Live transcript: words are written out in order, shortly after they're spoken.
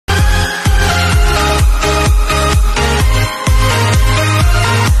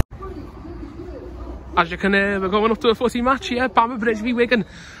As you can hear, we're going up to a footy match here. Bamber v Wigan.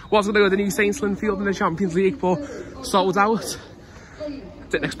 Was going to go to the new Saints Linfield in the Champions League, but sold out.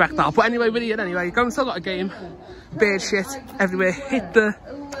 Didn't expect that. But anyway, we're here anyway. Still got a game. Bird shit everywhere. Hit the,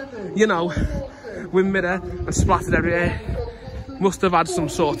 you know, wind mirror and splattered everywhere. Must have had some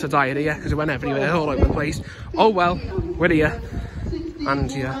sort of diarrhea because it went everywhere, all over the place. Oh well, we're here.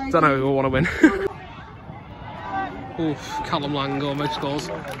 And yeah, don't know who will want to win. Oof, Callum Lang almost scores.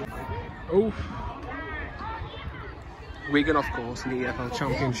 Oof. Wigan, of course, in the EFL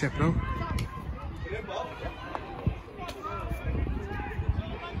Championship now.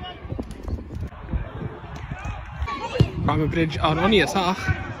 Bamber Bridge are on the attack.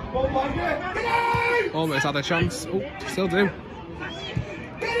 Almost had a chance. Oh, still do.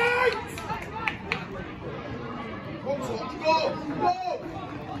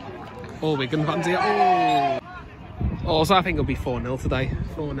 Oh, Wigan fans here. Oh. Also, I think it'll be 4-0 today.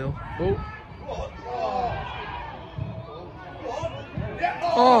 4-0. Oh.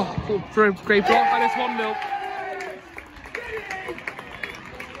 Oh, great block, and it's 1-0.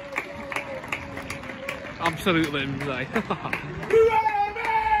 Absolute limbs, eh?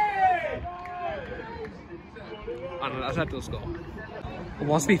 And I said they'll score. I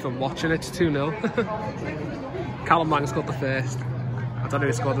wasn't even watching it, it's 2-0. Callum Lang scored the first. I don't know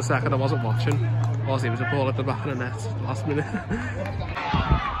who scored the second, I wasn't watching. It was a ball at the back of the net last minute.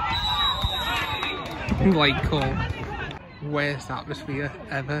 Like call. Worst atmosphere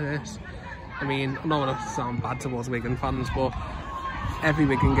ever is. I mean, I don't want to sound bad towards Wigan fans, but every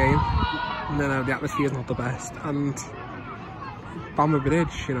Wigan game, no, the atmosphere is not the best. And Bamber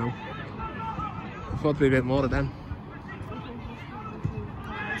Bridge, you know, I thought there'd be a bit more of them.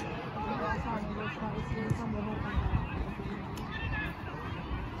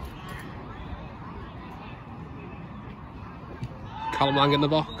 Callum Lang in the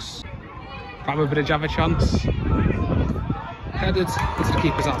box. Bamber Bridge have a chance. Headed into the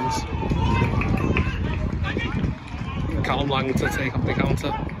keeper's hands. Callum Lang to take up the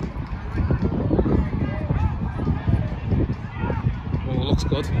counter. Oh, looks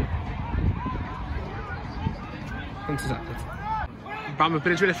good. Intercepted. Bamber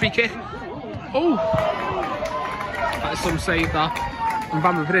Bridge with a free kick. Oh! That is some save that. And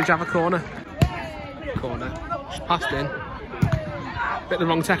Bamber Bridge have a corner. Corner. Just passed in. Bit the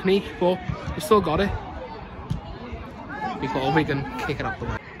wrong technique, but we still got it. Before Wigan kick it up the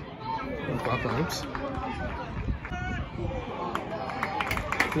way. Bad times.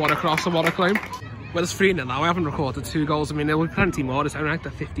 What a cross and what a claim. Well, it's 3-0 now. I haven't recorded 2 goals. I mean, there will be plenty more. It's only like the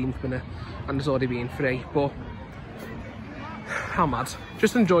 15th minute and there's already been 3. But how mad.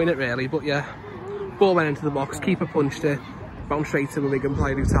 Just enjoying it really. But yeah, ball went into the box. Keeper punched it. Bounced straight to the Wigan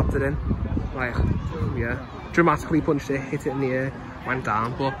player who tapped it in. Like, yeah. Dramatically punched it, hit it in the air, went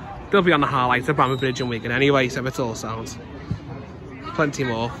down. But they'll be on the highlights of Bamber Bridge and Wigan anyway, so it's all sounds. Plenty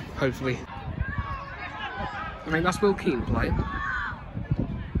more, hopefully. I mean, that's Will Keane playing.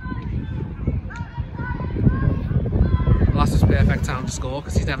 Well, that's his perfect time to score,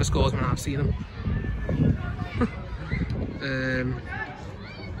 because he's never scores when I've seen him.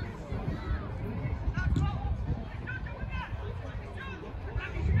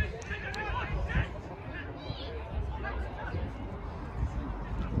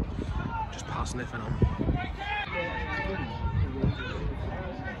 Sniffing on.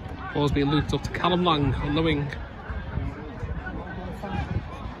 Ball's being looped up to Callum Lang on the wing.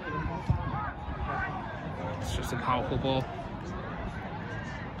 It's just a powerful ball.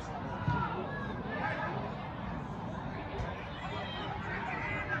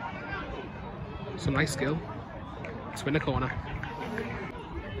 Some nice skill. Let's win a corner.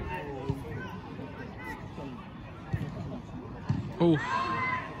 Oh.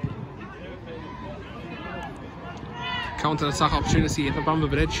 Counter-attack opportunity here for Bamber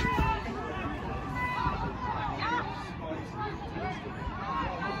Bridge.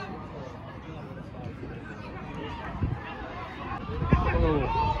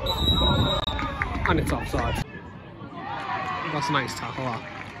 Oh. And it's offside. That's a nice tackle, that.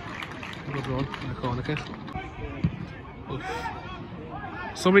 Good run and a corner kick. Oof.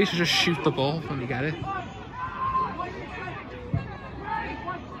 Somebody should just shoot the ball when you get it.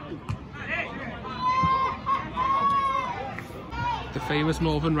 The famous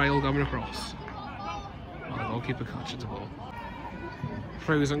Northern Rail going across. Oh, the goalkeeper catches the ball.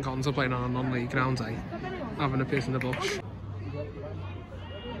 Pros and cons are playing on a non-league ground, eh? Having a piss in the bush.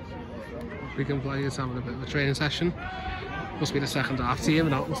 Wigan players having a bit of a training session. Must be the second half team,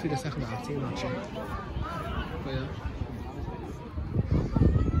 no, must be the second half team actually. But yeah.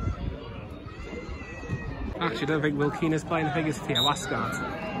 Actually, I don't think Will Keane is playing, I think it's Theo Asgard.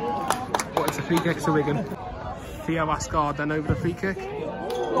 but it's a free kick to Wigan. Theo Asgard then over the free kick.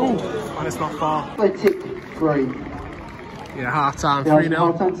 Ooh, and it's not far. Latics 3. Yeah, half time, 3-0.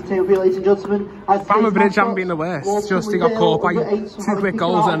 Half time to take, ladies and gentlemen. Bamber Bridge haven't been the worst, just he got caught by 2 quick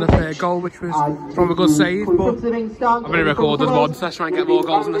goals and a third goal, which was from a good save, but I've only recorded one, so let's try and get more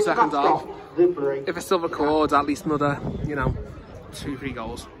goals in the second half. If I still record, at least another, you know, 2-3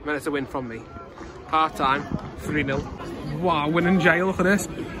 goals. Then it's a win from me. Half time, 3-0. Wow, winning jail, look at this.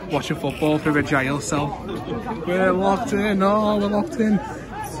 Watching football through a jail cell. We're locked in, oh, we're locked in.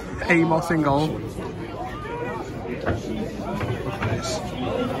 Amos in goal.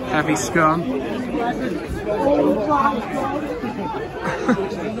 Heavy scrum.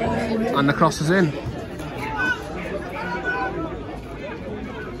 And the cross is in.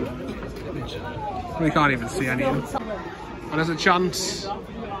 We can't even see any of them. And there's a chance.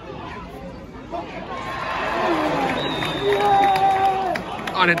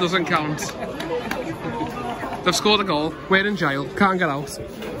 And it doesn't count. They've scored a goal, we're in jail, can't get out,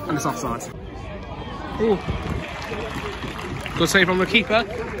 and it's offside. Ooh. Good save from the keeper.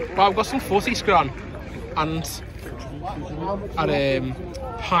 But I've got some fuzzy scran and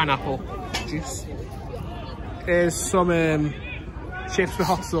pineapple juice. Here's some chips with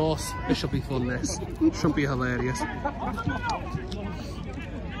hot sauce. This should be fun, this. Should be hilarious.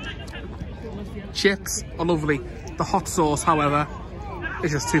 Chips are lovely. The hot sauce, however,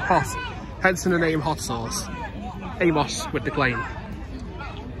 is just too hot. Hence the name hot sauce. Amos with the claim.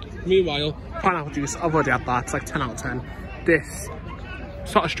 Meanwhile, pineapple juice, I've already had that. It's like 10 out of 10. This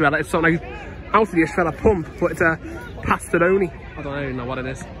sort of Strella, it's sort of like out of the Strella pump, but it's a pastoroni. I don't even know what it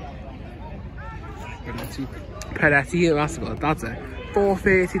is. Peretti, that's good. That's it.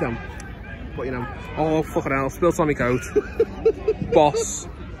 4.30 then. But you know, oh fucking hell, spilled on my coat. Boss.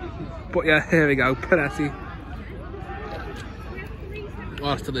 But yeah, here we go, Peretti. Oh,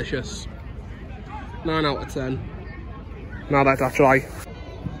 that's delicious. 9 out of 10. Now let that dry.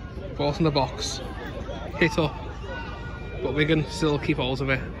 Balls in the box. Hit up. But we can still keep hold of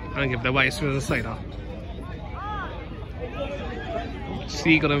it and give it away as soon as I say that.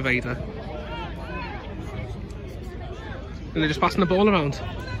 Seagull Invader. And they're just passing the ball around.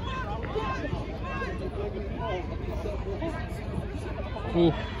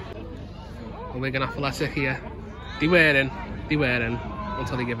 Ooh. Wigan Athletic here. They were in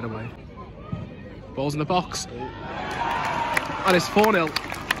until they give it away. Ball's in the box. And it's 4-0. I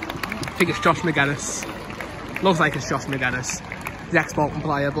think it's Josh McGuinness. Looks like it's Josh McGuinness. The ex-Bolton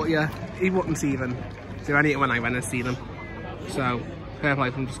player, but yeah, he wouldn't even do anything when I went and seen him. So, fair play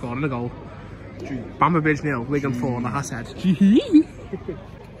from scoring a goal. Bamber Bridge 0, Wigan 4, like I said.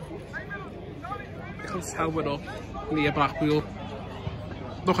 It's helmet up near Blackpool.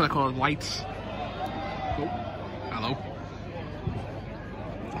 Looking at the corner lights. Oh, hello.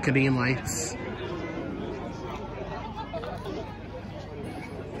 Canadian lights.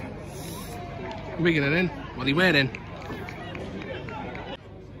 Wigan it in. What are you wearing?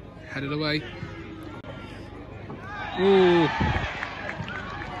 Headed away. Ooh.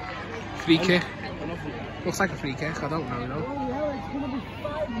 Free kick. Looks like a free kick, I don't know, you know.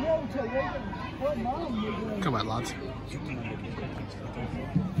 Come on, lads.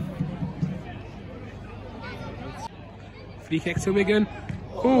 Free kick to Wigan.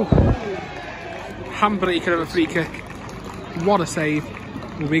 Ooh. Handbreaker of a free kick. What a save.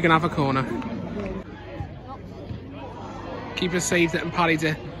 Wigan have a corner. Keeper saved it and parried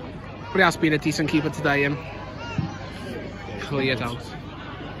it. But he has been a decent keeper today. Cleared out.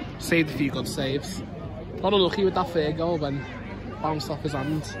 Saved a few good saves. Not unlucky with that third goal when bounced off his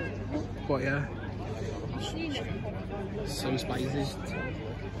hand. But yeah. So spicy.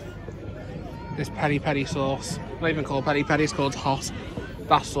 This peri-peri sauce. Not even called peri-peri, it's called hot.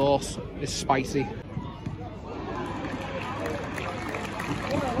 That sauce is spicy.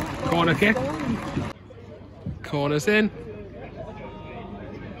 Corner kick. Corner's in.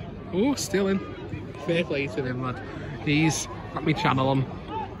 Oh, still in. Fair play to him, lad. He's got me channel on.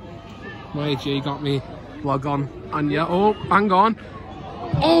 My AG got me vlog on. And yeah, oh, hang on.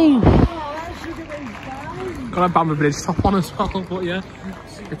 Oh! Got a Bamber Bridge top on as well, but yeah.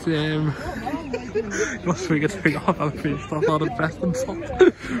 It's, must be good to pick off Bamber Bridge top on and best and top.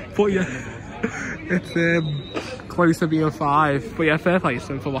 But yeah, it's close to being 5. But yeah, fair play to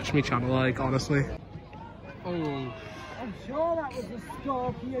him for watching me channel, like, honestly. Oh. I'm sure that was a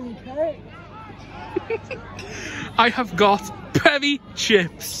scorpion cake. I have got peri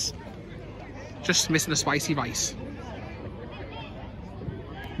chips. Just missing a spicy rice.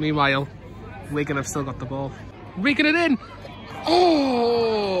 Meanwhile, Wigan have still got the ball. Wigan it in!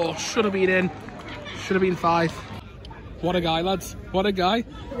 Oh! Should have been in. Should have been 5. What a guy, lads. What a guy.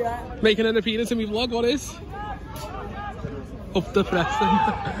 Yeah. Making an appearance in my vlog, what is? Up the Preston.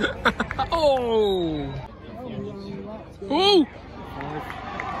 Oh! Oh!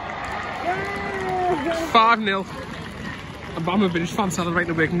 5-0. A Bamber British fan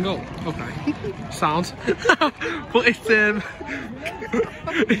celebrating a Wigan goal. Okay. Sound. But it's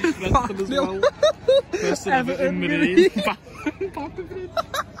it's 5-0. First ever in Marine.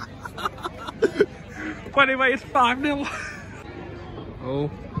 But anyway, it's 5-0. Oh.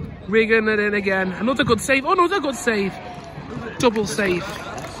 Wigan are in again. Another good save. Oh, another good save. Double save.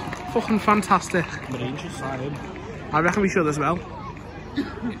 Fucking fantastic. Marine should sign him. I reckon we should as well.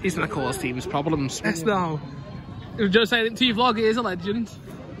 He's gonna cause teams problems. Yes, no. Just saying it to your vlog, he is a legend.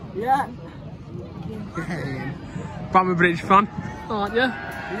 Yeah. Bamber Bridge fan, aren't you?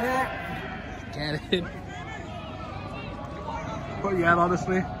 Yeah. Get it. But yeah,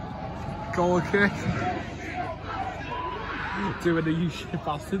 honestly, goal kick. Doing the usual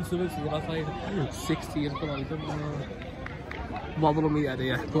bastards to it, so that's like 60 years below them. Wobbling me head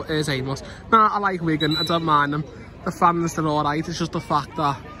here, but here's Amos. Nah, I like Wigan, I don't mind them. The fans, they're alright, it's just the fact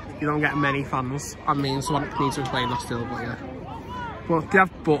that you don't get many fans. I mean, someone needs to explain that still, but yeah. But they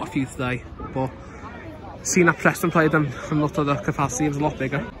have bought a few today, but seeing that Preston played them from not to the capacity, it was a lot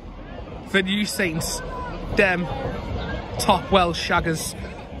bigger. The new Saints, them top Welsh shaggers,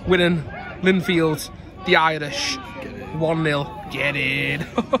 winning Linfield, the Irish, 1-0. Get in.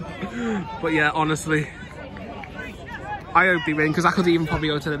 But yeah, honestly, I hope they win, because I could even probably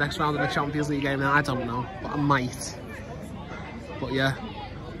go to the next round of the Champions League game now. I don't know, but I might. But yeah,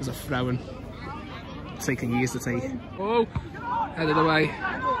 there's a throw-in. Taking years to take. Oh, headed away.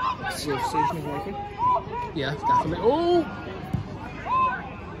 Yeah, definitely. Oh!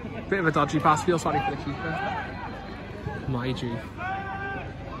 Bit of a dodgy pass, feel sorry for the keeper. My G.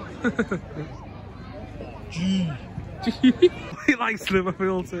 G. He likes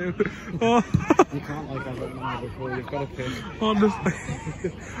Liverpool too. Oh. You can't like Everton and Liverpool, you've got to pick. Honestly.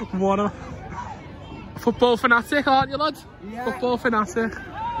 What a football fanatic, aren't you, lad? Yeah. Football fanatic. You've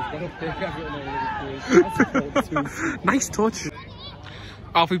got to pick Everton and Liverpool. Nice touch.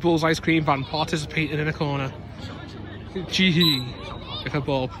 Alfie Bull's ice cream van participating in a corner. G. With a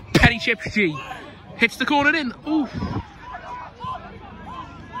ball. Penny chips G. Hits the corner in. Ooh.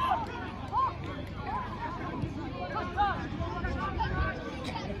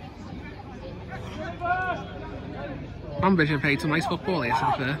 Bamber have played some nice football here, to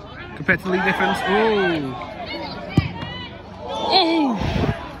be fair. Compared to the league difference. Oh! Oh!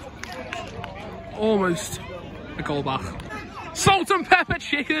 Almost a goal back. Salt and pepper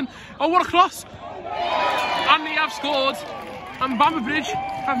chicken. Oh, what a cross. And they have scored. And Bamber Bridge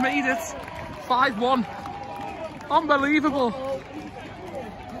have made it 5-1. Unbelievable.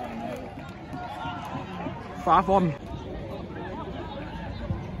 5-1.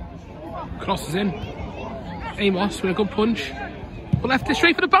 Cross is in. Amos with a good punch. But left it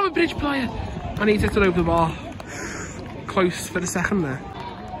straight for the Bamber Bridge player. And he's hit it over the bar. Close for the second there.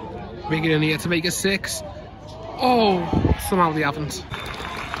 Wigan in here to make it 6. Oh, somehow they haven't.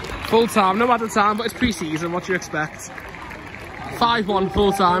 Full time, no matter time, but it's pre-season, what do you expect? 5-1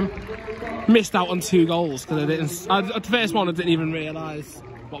 full time. Missed out on 2 goals because I didn't. At the first one, I didn't even realise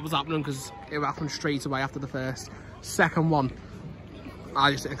what was happening because it happened straight away after the first. Second one,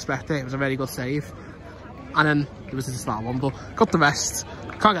 I just didn't expect it. It was a very good save. And then it was just that one, but got the rest.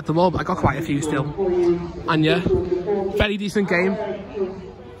 Can't get the ball, but I got quite a few still. And yeah, very decent game.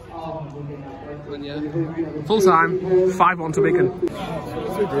 And yeah, full time, 5-1 to Wigan.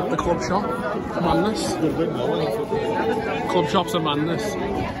 The club shop, madness. Club shops are madness.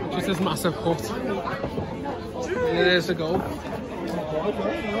 Just this massive hut. And there's the goal.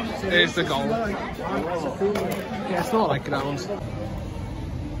 There's the goal. Yeah, it's not like ground.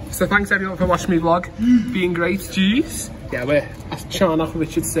 So thanks everyone for watching me vlog. Being great, jeez. Yeah, we're at Charnock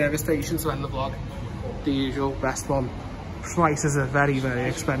Richard service station to end the vlog. The usual best one. Prices are very, very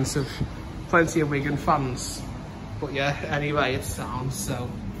expensive. Plenty of Wigan fans. But yeah, anyway, it sounds so.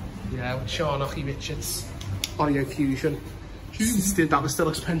 Yeah, with Charnock Richards. Audio Fusion. That was still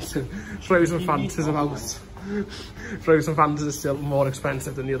expensive. Frozen Fantas about. Frozen Fantas are still more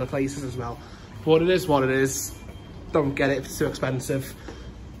expensive than the other places as well. But it is what it is. Don't get it if it's too expensive.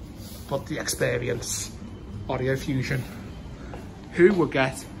 But the experience, Audio Fusion. Who would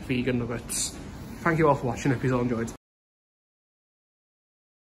get vegan nuggets? Thank you all for watching, if you all enjoyed.